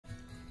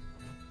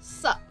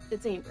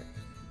It's Amber.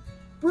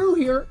 Brew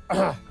here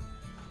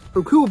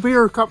from Cool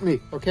Beer Company.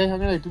 Okay, I'm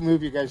gonna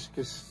move you guys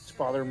because it's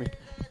bothering me.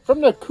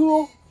 From the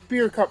Cool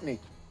Beer Company.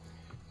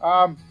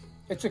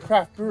 It's a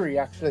craft brewery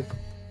actually,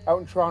 out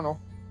in Toronto.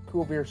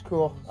 Cool Beer's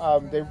cool.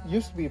 There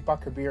used to be a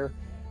buck of beer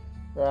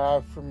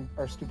from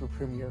our stupid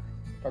premier,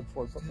 Doug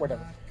Ford, but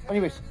whatever.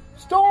 Anyways,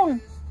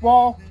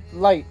 Stonewall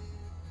Light.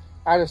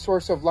 Add a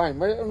source of lime.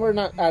 We're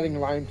not adding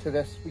lime to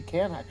this. We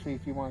can actually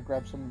if you want to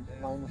grab some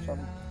lime or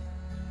something.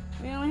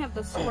 We only have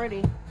the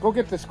squirty. Go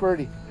get the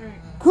squirty.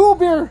 Right.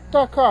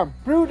 Coolbeer.com.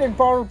 Brewed and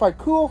bottled by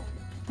Cool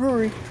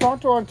Brewery,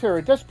 Toronto,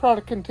 Ontario. This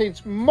product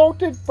contains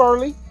malted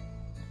barley.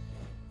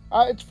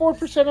 It's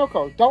 4%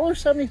 alcohol.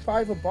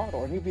 $1.75 a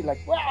bottle. And you'd be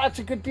like, wow, that's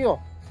a good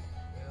deal.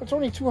 It's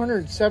only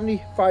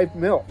 275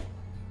 mil.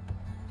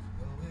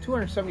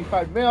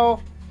 275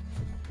 mil.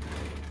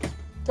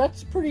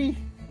 That's pretty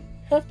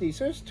hefty.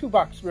 So it's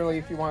 $2 really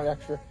if you want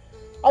extra.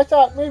 I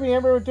thought maybe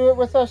Amber would do it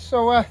with us.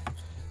 So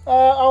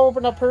I'll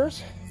open up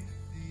hers.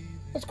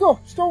 Let's go.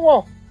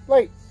 Stonewall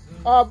Light.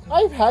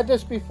 I've had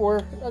this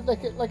before.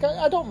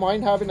 I don't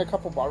mind having a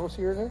couple bottles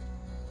here and there.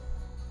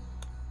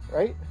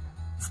 Right?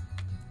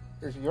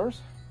 Here's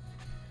yours.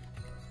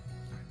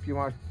 If you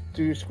want to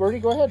do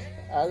squirty, go ahead.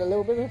 Add a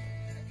little bit of.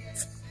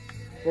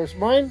 There's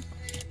mine.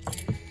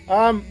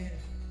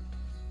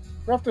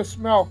 Rough to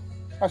smell.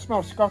 I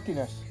smell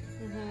skunkiness.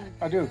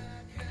 I do.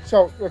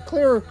 So the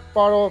clear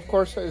bottle, of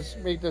course, has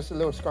made this a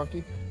little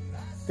skunky.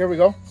 There we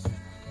go.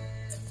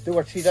 Do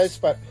what she does,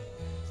 but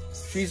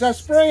she's a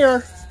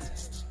sprayer.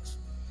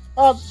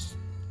 All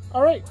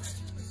right.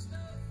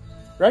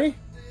 Ready?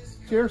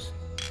 Cheers.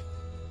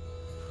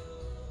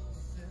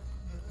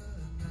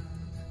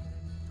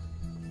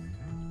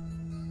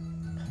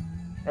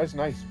 That's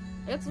nice.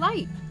 It's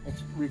light.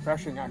 It's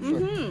refreshing,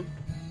 actually.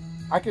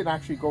 I could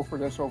actually go for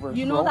this over.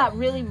 You know that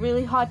really,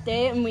 really hot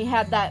day and we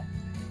had that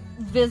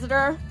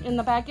visitor in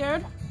the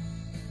backyard?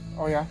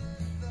 Oh, yeah?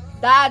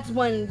 That's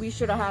when we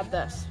should have had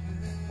this.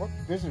 What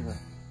visitor?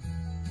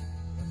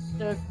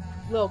 The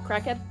little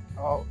crackhead.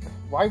 Oh,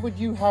 why would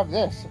you have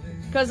this?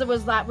 Because it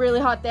was that really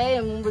hot day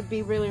and it would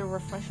be really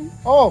refreshing.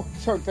 Oh,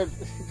 so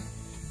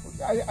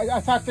I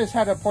thought this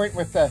had a point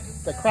with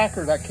the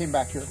cracker that came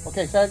back here.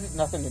 Okay, so that had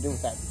nothing to do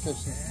with that. It's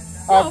just,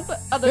 no, but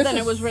other than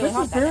it was really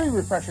hot. This is very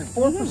refreshing.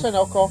 4%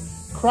 alcohol,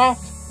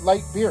 craft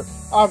light beer.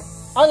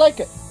 I like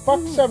it.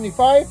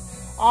 $1.75.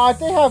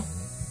 They have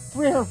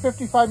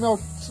 355 ml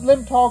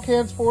slim tall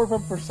cans, 4 of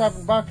them for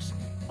 $7.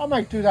 I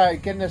might do that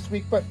again this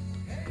week, but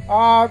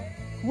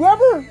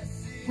whoever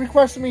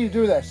requested me to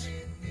do this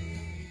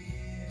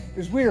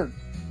is weird.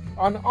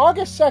 On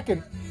August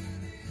 2nd,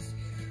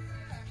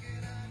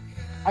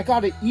 I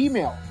got an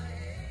email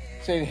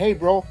saying, "Hey,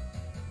 bro,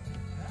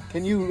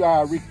 can you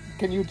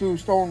do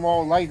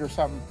Stonewall Light or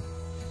something?"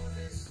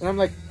 And I'm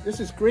like, "This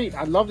is great.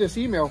 I love this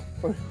email,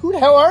 but who the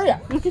hell are you?"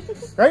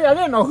 Right? I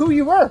didn't know who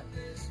you were,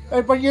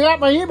 but you got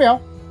my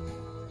email.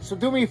 So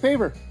do me a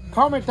favor,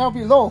 comment down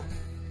below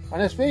on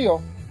this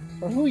video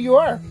on who you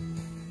are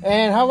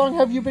and how long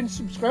have you been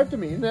subscribed to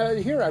me.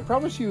 And here, I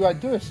promise you, I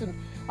do this, and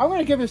I'm going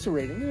to give this a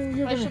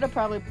rating. I should have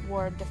probably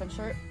wore a different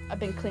shirt. I've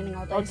been cleaning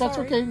all day. Oh, that's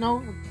okay.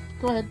 No,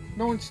 go ahead.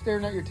 No one's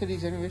staring at your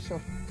titties anyway, so.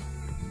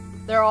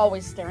 They're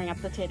always staring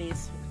at the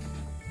titties.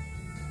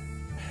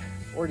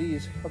 Or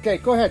these. Okay,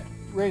 go ahead.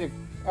 Rating.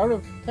 Out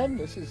of 10,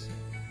 this is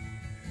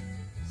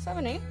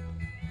 7, 8.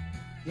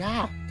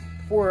 Yeah,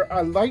 for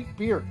a light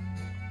beer.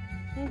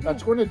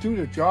 That's going to do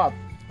the job,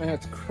 and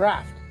it's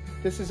craft.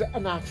 This is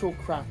an actual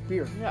craft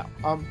beer. Yeah.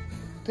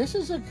 This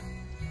is a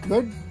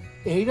good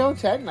 8 out of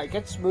 10. Like,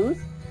 it's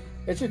smooth.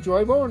 It's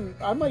enjoyable, and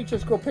I might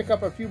just go pick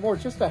up a few more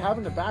just to have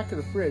in the back of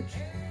the fridge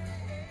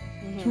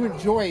to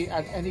enjoy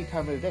at any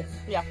time of the day.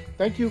 Yeah.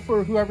 Thank you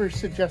for whoever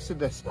suggested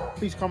this.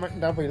 Please comment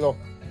down below.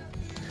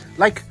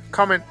 Like,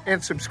 comment,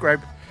 and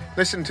subscribe.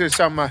 Listen to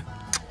some,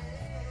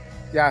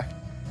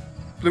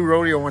 Blue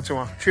Rodeo once in a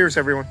while. Cheers,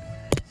 everyone.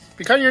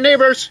 Become your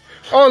neighbors.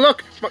 Oh,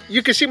 look,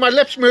 you can see my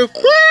lips move.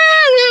 Woo!